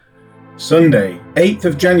Sunday, 8th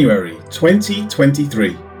of January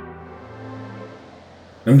 2023.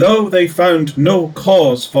 And though they found no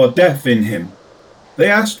cause for death in him,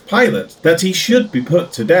 they asked Pilate that he should be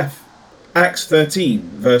put to death. Acts 13,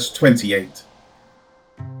 verse 28.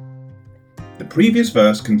 The previous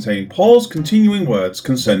verse contained Paul's continuing words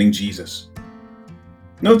concerning Jesus,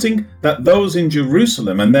 noting that those in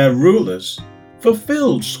Jerusalem and their rulers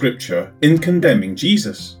fulfilled Scripture in condemning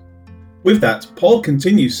Jesus. With that, Paul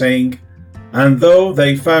continues saying, and though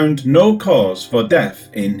they found no cause for death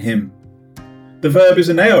in him. The verb is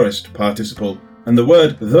an aorist participle, and the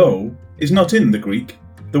word though is not in the Greek.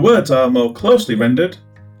 The words are more closely rendered,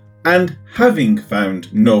 and having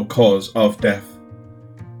found no cause of death.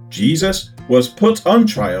 Jesus was put on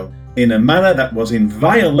trial in a manner that was in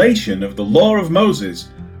violation of the law of Moses,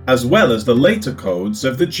 as well as the later codes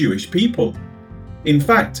of the Jewish people. In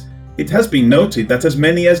fact, it has been noted that as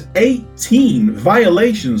many as 18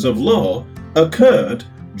 violations of law occurred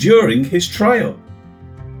during his trial.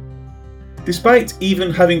 Despite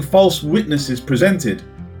even having false witnesses presented,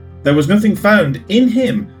 there was nothing found in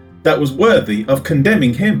him that was worthy of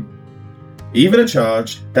condemning him. Even a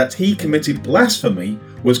charge that he committed blasphemy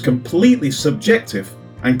was completely subjective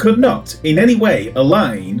and could not in any way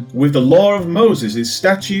align with the law of Moses'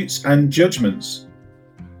 statutes and judgments.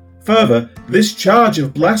 Further, this charge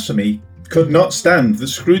of blasphemy could not stand the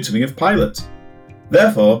scrutiny of Pilate.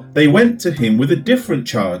 Therefore, they went to him with a different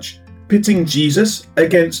charge, pitting Jesus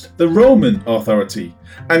against the Roman authority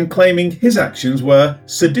and claiming his actions were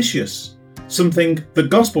seditious, something the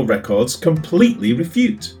Gospel records completely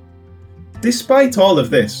refute. Despite all of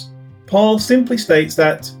this, Paul simply states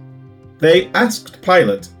that they asked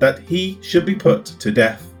Pilate that he should be put to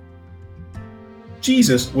death.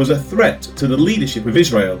 Jesus was a threat to the leadership of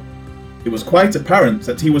Israel. It was quite apparent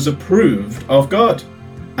that he was approved of God,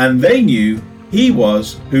 and they knew he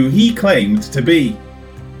was who he claimed to be.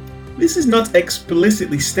 This is not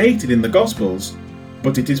explicitly stated in the Gospels,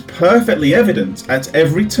 but it is perfectly evident at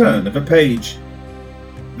every turn of a page.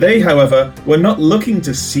 They, however, were not looking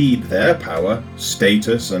to cede their power,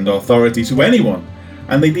 status, and authority to anyone,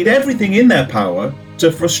 and they did everything in their power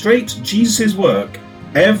to frustrate Jesus' work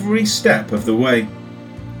every step of the way.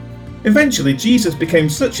 Eventually, Jesus became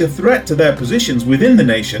such a threat to their positions within the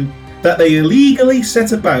nation that they illegally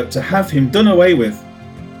set about to have him done away with.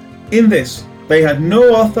 In this, they had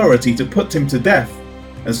no authority to put him to death,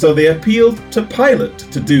 and so they appealed to Pilate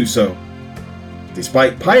to do so.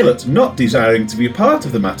 Despite Pilate not desiring to be a part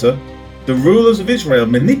of the matter, the rulers of Israel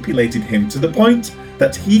manipulated him to the point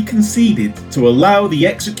that he conceded to allow the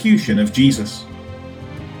execution of Jesus.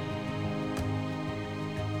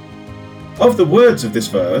 Of the words of this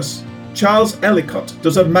verse, Charles Ellicott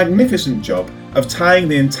does a magnificent job of tying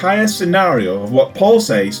the entire scenario of what Paul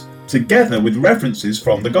says together with references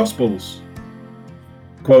from the Gospels.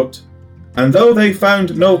 Quote, and though they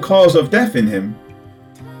found no cause of death in him,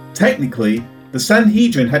 technically the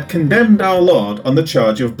Sanhedrin had condemned our Lord on the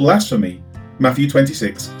charge of blasphemy, Matthew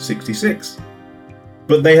 26:66.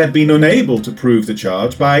 But they had been unable to prove the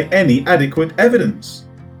charge by any adequate evidence,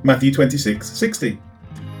 Matthew 26:60.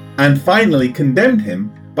 And finally condemned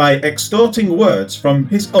him by extorting words from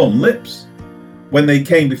his own lips. When they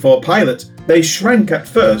came before Pilate, they shrank at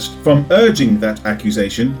first from urging that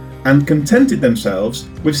accusation and contented themselves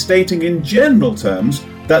with stating in general terms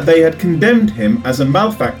that they had condemned him as a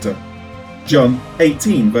malefactor, John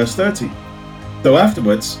 18 verse 30. Though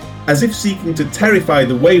afterwards, as if seeking to terrify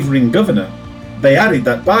the wavering governor, they added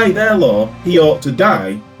that by their law he ought to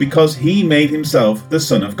die because he made himself the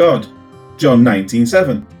Son of God, John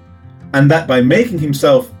 19:7, and that by making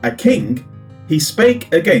himself a king, he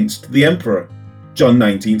spake against the emperor, John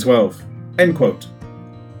 19:12. End quote.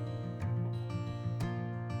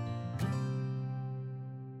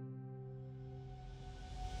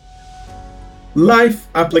 Life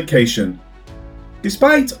application.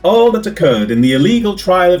 Despite all that occurred in the illegal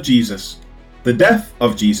trial of Jesus, the death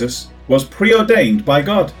of Jesus was preordained by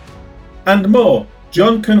God. And more,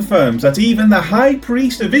 John confirms that even the high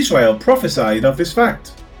priest of Israel prophesied of this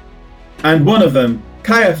fact. And one of them,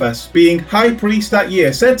 Caiaphas, being high priest that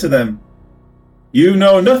year, said to them, you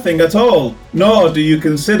know nothing at all, nor do you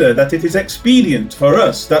consider that it is expedient for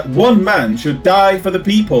us that one man should die for the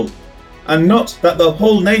people, and not that the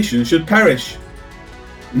whole nation should perish.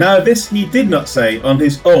 Now this he did not say on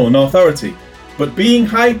his own authority, but being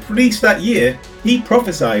high priest that year, he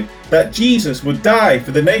prophesied that Jesus would die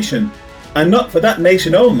for the nation, and not for that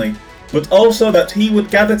nation only, but also that he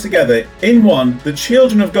would gather together in one the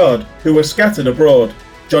children of God who were scattered abroad.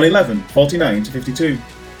 John 11:49-52.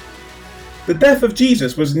 The death of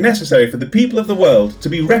Jesus was necessary for the people of the world to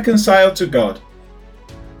be reconciled to God.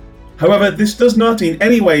 However, this does not in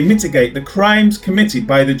any way mitigate the crimes committed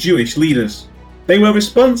by the Jewish leaders. They were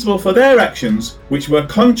responsible for their actions which were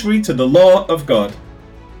contrary to the law of God,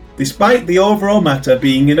 despite the overall matter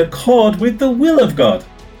being in accord with the will of God.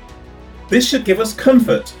 This should give us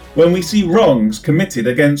comfort when we see wrongs committed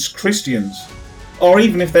against Christians, or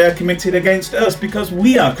even if they are committed against us because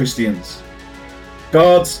we are Christians.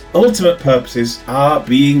 God's ultimate purposes are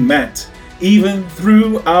being met, even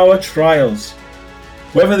through our trials,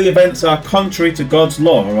 whether the events are contrary to God's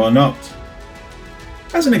law or not.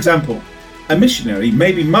 As an example, a missionary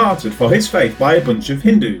may be martyred for his faith by a bunch of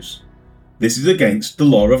Hindus. This is against the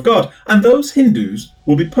law of God, and those Hindus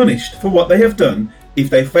will be punished for what they have done if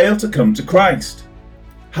they fail to come to Christ.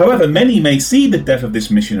 However, many may see the death of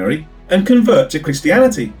this missionary and convert to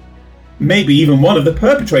Christianity, maybe even one of the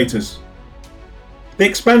perpetrators. The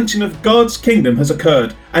expansion of God's kingdom has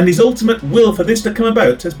occurred, and his ultimate will for this to come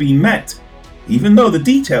about has been met, even though the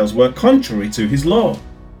details were contrary to his law.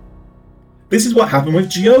 This is what happened with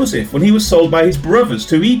Joseph when he was sold by his brothers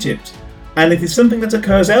to Egypt, and it is something that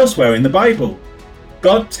occurs elsewhere in the Bible.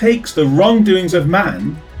 God takes the wrongdoings of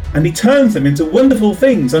man and he turns them into wonderful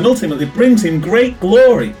things and ultimately brings him great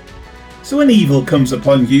glory. So when evil comes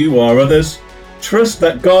upon you or others, trust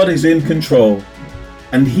that God is in control,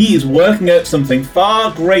 and he is working out something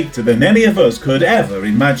far greater than any of us could ever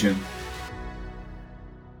imagine.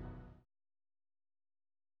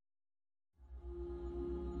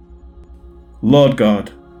 Lord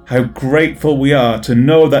God, how grateful we are to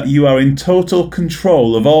know that you are in total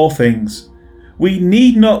control of all things. We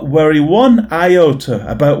need not worry one iota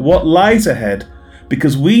about what lies ahead,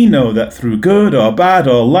 because we know that through good or bad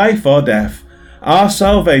or life or death, our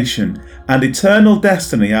salvation and eternal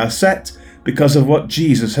destiny are set because of what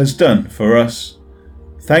Jesus has done for us.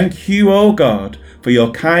 Thank you, O God, for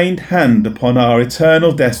your kind hand upon our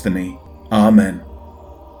eternal destiny. Amen.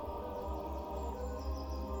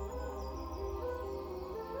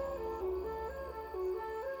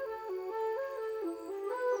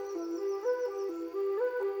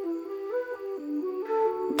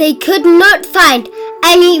 They could not find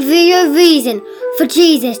any real reason for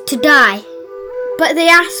Jesus to die, but they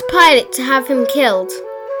asked Pilate to have him killed.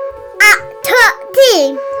 Act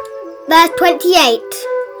 13, verse 28.